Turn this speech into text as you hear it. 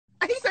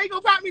say you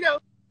gonna pop me though.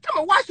 I'm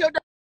gonna wash your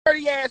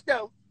dirty ass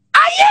though.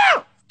 I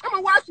am. I'm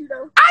gonna watch you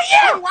though. I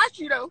am. I'm gonna watch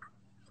you though.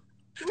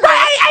 Bro,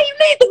 hey, you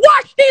need to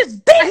watch this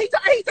dick. You need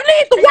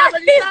to watch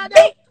this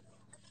dick.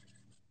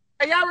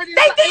 Hey, y'all ready?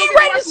 They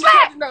ready to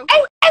slap.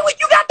 Hey, when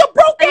you got the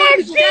broke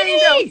ass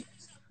CD.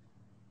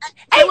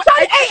 Hey, bro,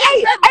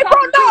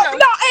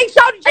 no, hey,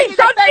 Shawty G.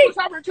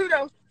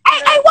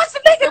 Hey, what's the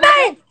nigga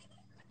name?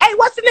 Hey,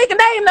 what's the nigga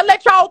name that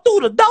let y'all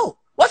through the door?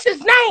 What's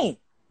his name?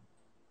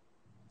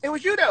 It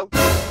was you though.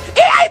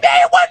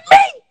 It wasn't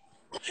me.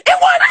 It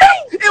wasn't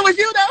me. It was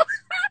you though.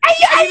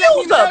 Hey, you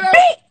was a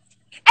bitch.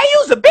 Hey, you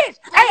was a bitch.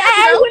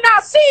 Hey, when I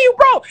see you,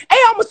 bro, hey,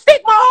 I'ma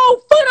stick my whole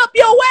foot up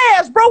your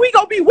ass, bro. We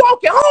gonna be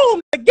walking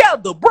home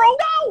together, bro.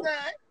 No.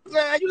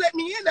 Nah, you let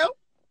me in though.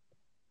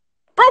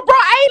 Bro,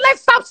 hey,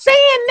 let's stop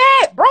saying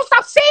that. Bro,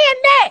 stop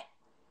saying that.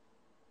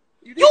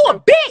 You a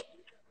bitch.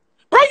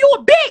 Bro, you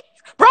a bitch.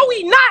 Bro,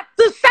 we not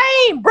the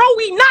same. Bro,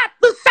 we not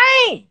the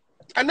same.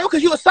 I know,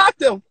 because you a sock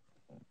though.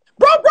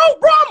 Bro,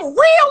 I'm a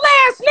real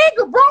ass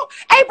nigga, bro.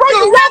 Hey, bro,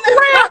 you walk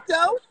around.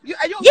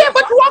 Yeah,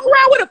 but you walk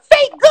around with a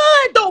fake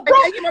gun, though, bro.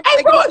 Hey,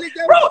 bro,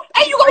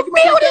 hey, you gonna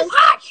feel this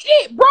hot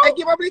shit, bro.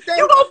 You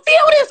gonna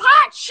feel this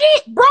hot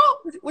shit, bro.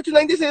 What you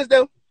think this is,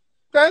 though?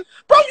 Huh?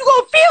 Bro, you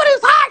gonna feel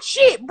this hot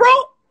shit,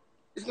 bro.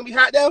 It's gonna be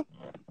hot, though?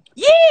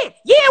 Yeah,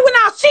 when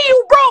I see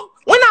you,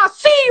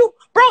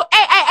 bro.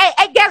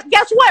 Hey,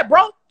 guess what,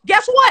 bro?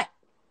 Guess what?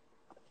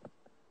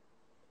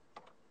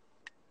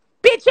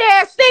 Bitch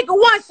ass nigga,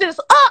 once it's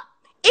up,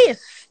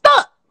 it's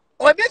stuck.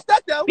 Oh, if it's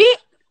stuck though. Bitch,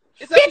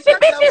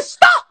 it's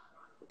stuck.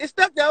 It's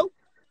stuck though.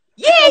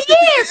 Yeah, it's stuck.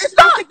 It's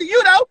gonna stick to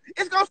you though.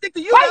 It's gonna stick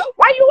to you though.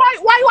 Why you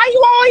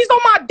always on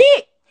my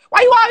dick?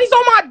 Why you always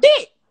on my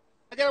dick?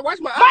 I gotta watch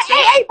my eyes.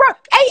 Hey, bro.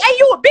 Hey,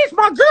 you a bitch.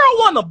 My girl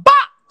wanna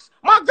box.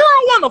 My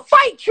girl wanna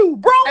fight you,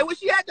 bro. Hey, where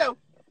she at though?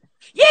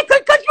 Yeah, cause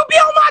you be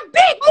on my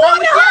dick more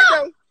than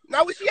her.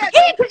 No, where she at?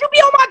 Yeah, cause you be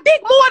on my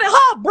dick more than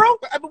her, bro.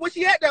 But where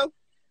she at though?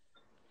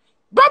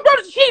 Bro,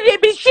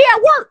 she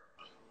at work,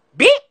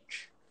 bitch.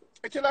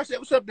 Hey, tell her I said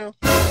what's up though.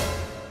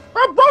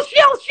 Bro, she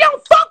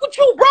don't fuck with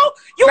you, bro.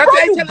 You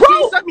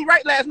She sucked me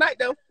right last night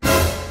though.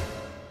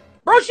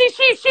 Bro, she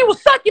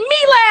was sucking me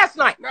last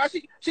night. No,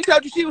 she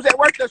told you she was at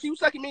work though. She was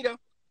sucking me though.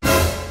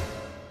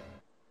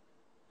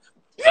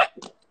 Hey,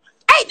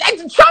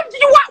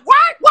 why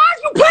are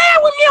you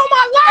playing with me on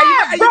my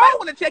live, bro?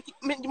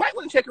 You might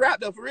want to check her out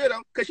though, for real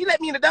though, cause she let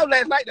me in the door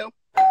last night though.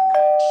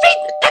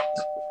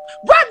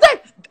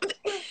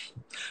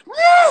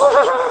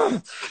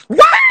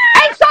 What?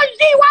 Hey, SHAWDY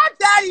G, why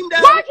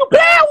you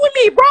playing with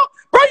me, bro?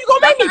 Bro, you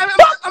gonna make me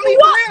fuck you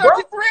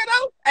up, for real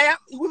though. Hey,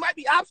 we might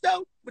be ops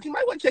though, but you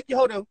might want to check your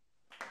hoe though.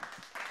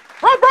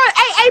 Bro,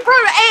 hey,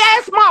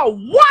 that's my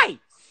wife,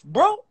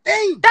 bro.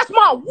 Dang. That's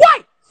my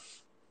wife.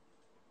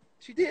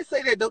 She did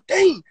say that though.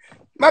 Dang.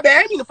 My bad, I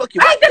didn't mean to fuck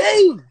you.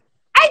 Dang.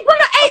 Hey,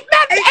 brother,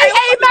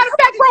 matter of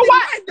fact, bro,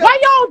 why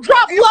y'all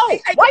drop low?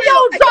 Why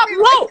y'all drop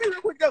low?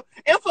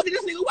 And I'm fucking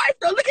this nigga wife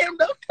though. Look at him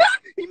though.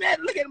 He mad.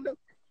 Look at him though.